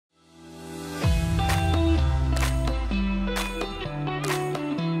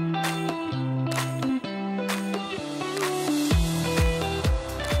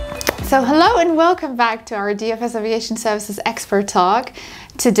So hello and welcome back to our DFS Aviation Services Expert Talk.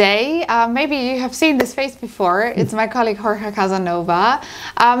 Today, maybe you have seen this face before, it's my colleague Jorge Casanova.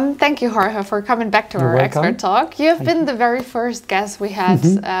 Thank you, Jorge, for coming back to our Expert Talk. You have been the very first guest we had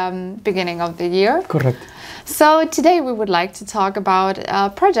beginning of the year. Correct. So today we would like to talk about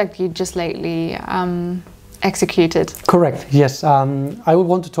a project you just lately executed. Correct, yes. I would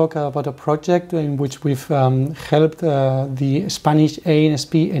want to talk about a project in which we've helped the Spanish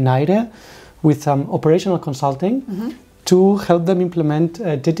ANSP ENAIRE with operational consulting to help them implement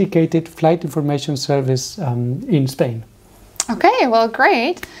a dedicated flight information service in Spain. Okay, well,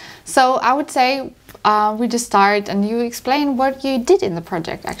 great. So I would say we just start and you explain what you did in the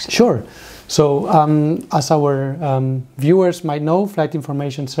project, actually. Sure. So, as our viewers might know, Flight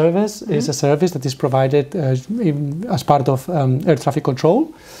Information Service is a service that is provided as part of air traffic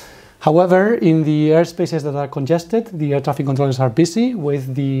control. However, in the airspaces that are congested, the air traffic controllers are busy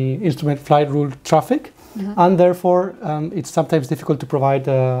with the instrument flight rule traffic, and therefore it's sometimes difficult to provide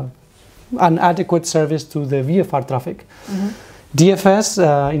an adequate service to the VFR traffic. DFS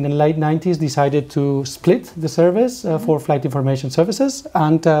in the late 90s decided to split the service for flight information services,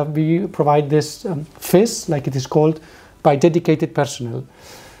 and we provide this FIS, like it is called, by dedicated personnel.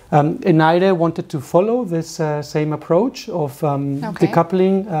 ENAIRE wanted to follow this same approach of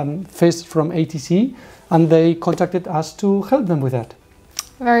decoupling FIS from ATC, and they contacted us to help them with that.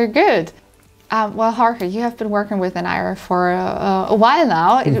 Very good. Well, Jorge, you have been working with ENAIRE for a while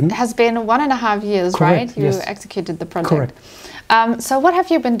now. It has been 1.5 years, Correct, right? You executed the project. Correct. So what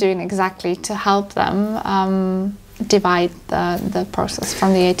have you been doing exactly to help them divide the process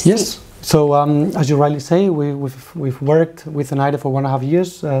from the ATC? Yes. So as you rightly say, we've worked with ENAIRE for 1.5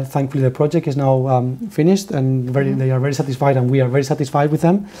 years. Thankfully, the project is now finished, and they are very satisfied, and we are very satisfied with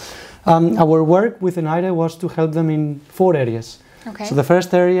them. Our work with ENAIRE was to help them in 4 areas. Okay. So the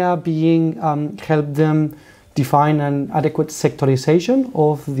first area being help them define an adequate sectorization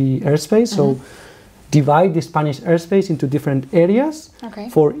of the airspace. So divide the Spanish airspace into different areas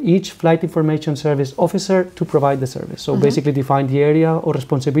for each flight information service officer to provide the service. So basically define the area or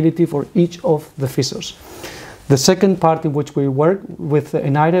responsibility for each of the FISOs. The second part in which we work with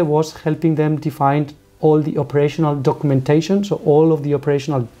ENAIRE was helping them define all the operational documentation, so all of the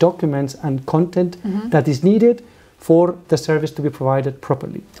operational documents and content that is needed for the service to be provided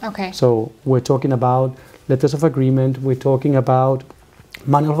properly. Okay. So we're talking about letters of agreement, we're talking about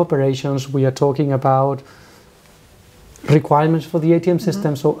manual of operations, we are talking about requirements for the ATM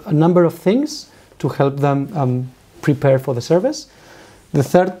system, so a number of things to help them prepare for the service. The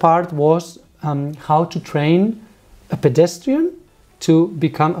third part was how to train a pedestrian to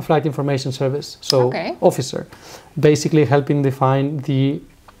become a flight information service, so officer, basically helping define the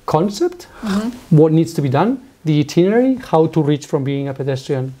concept, what needs to be done, the itinerary, how to reach from being a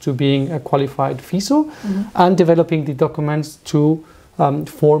pedestrian to being a qualified FISO, and developing the documents to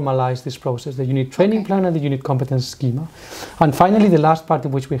formalize this process, the unit training plan and the unit competence schema. And finally, the last part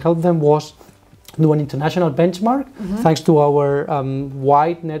in which we helped them was do an international benchmark, thanks to our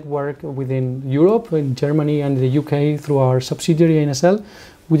wide network within Europe, in Germany and the UK through our subsidiary NSL.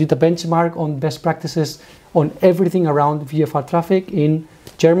 We did a benchmark on best practices on everything around VFR traffic in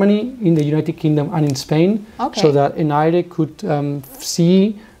Germany, in the United Kingdom and in Spain, so that ENAIRE could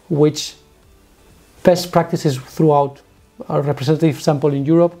see which best practices throughout a representative sample in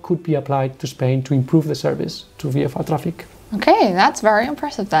Europe could be applied to Spain to improve the service to VFR traffic. Okay, that's very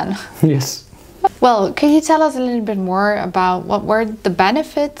impressive then. Yes. Well, can you tell us a little bit more about what were the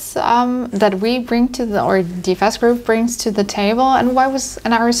benefits that we bring to the, or DFS Group brings to the table, and why was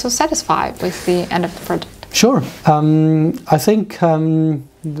ENAIRE so satisfied with the end of the project? Sure. I think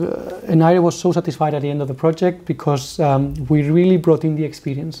ENAIRE was so satisfied at the end of the project because we really brought in the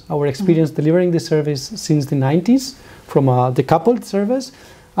experience, our experience delivering the service since the 90s from a decoupled service,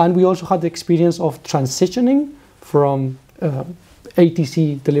 and we also had the experience of transitioning from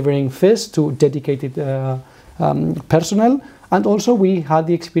ATC delivering FIS to dedicated personnel, and also we had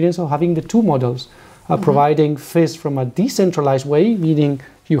the experience of having the 2 models, providing FIS from a decentralized way, meaning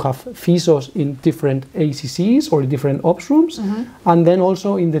you have FISOs in different ACCs or different ops rooms, and then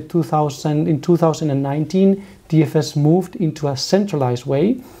also in 2019 DFS moved into a centralized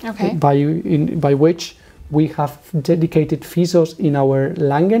way, by which we have dedicated FISOs in our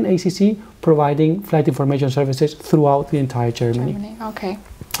Langen ACC providing flight information services throughout the entire Germany.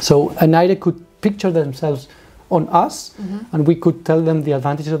 So ENAIRE could picture themselves on us, and we could tell them the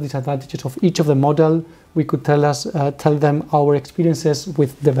advantages and disadvantages of each of the model. We could tell them our experiences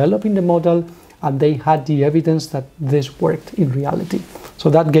with developing the model, and they had the evidence that this worked in reality. So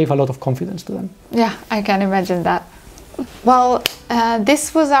that gave a lot of confidence to them. Yeah, I can imagine that. Well,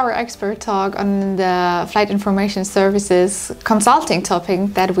 This was our expert talk on the flight information services consulting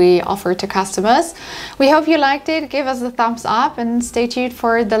topic that we offer to customers. We hope you liked it. Give us a thumbs up and stay tuned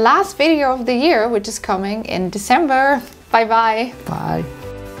for the last video of the year, which is coming in December. Bye-bye. Bye.